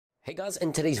Hey guys,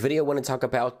 in today's video I want to talk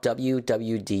about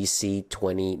WWDC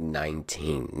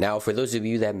 2019. Now, for those of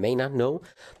you that may not know,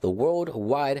 the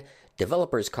Worldwide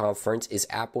Developers Conference is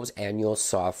Apple's annual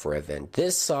software event.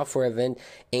 This software event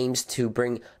aims to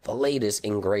bring the latest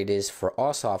and greatest for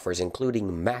all softwares,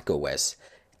 including macOS,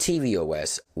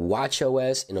 tvOS,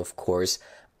 watchOS, and of course,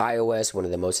 iOS, one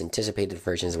of the most anticipated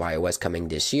versions of iOS coming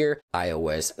this year,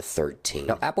 iOS 13.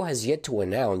 Now, Apple has yet to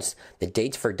announce the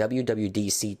dates for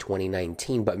WWDC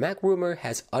 2019, but MacRumor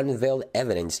has unveiled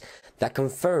evidence that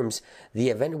confirms the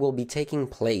event will be taking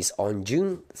place on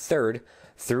June 3rd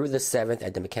through the 7th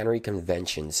at the McHenry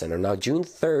Convention Center. Now, June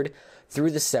 3rd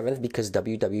through the 7th, because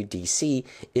WWDC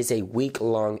is a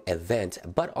week-long event,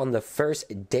 but on the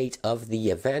first date of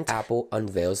the event, Apple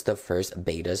unveils the first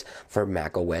betas for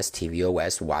macOS,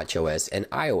 tvOS, watchOS, and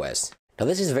iOS. Now,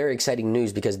 this is very exciting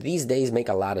news because these days make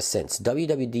a lot of sense.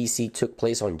 WWDC took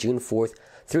place on June 4th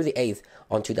through the 8th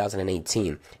on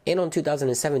 2018, and on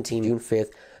 2017, June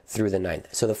 5th through the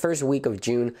 9th. So the first week of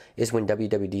June is when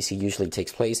WWDC usually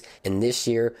takes place, and this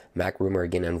year, MacRumor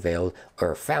again unveiled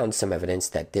or found some evidence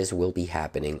that this will be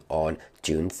happening on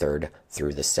June 3rd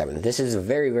through the 7th. This is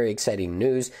very, very exciting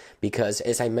news because,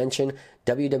 as I mentioned,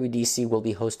 WWDC will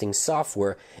be hosting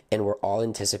software, and we're all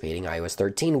anticipating iOS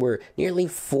 13. We're nearly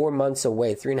 4 months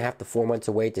away, 3.5 to 4 months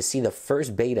away to see the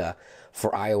first beta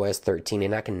for iOS 13,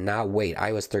 and I cannot wait.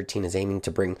 iOS 13 is aiming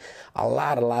to bring a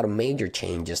lot of major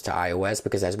changes to iOS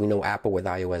because, as we know, Apple with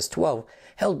iOS 12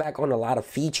 held back on a lot of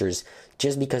features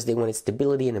just because they wanted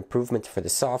stability and improvement for the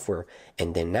software.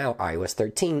 And then now iOS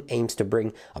 13 aims to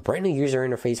bring a brand new user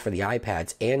interface for the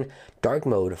iPads and dark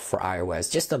mode for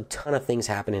iOS. Just a ton of things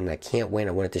happening, and I can't wait.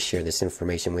 I wanted to share this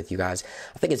information with you guys.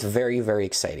 I think it's very, very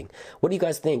exciting. What do you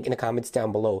guys think in the comments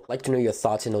down below? I'd like to know your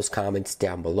thoughts in those comments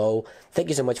down below. Thank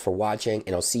you so much for watching,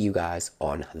 and I'll see you guys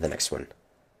on the next one.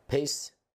 Peace.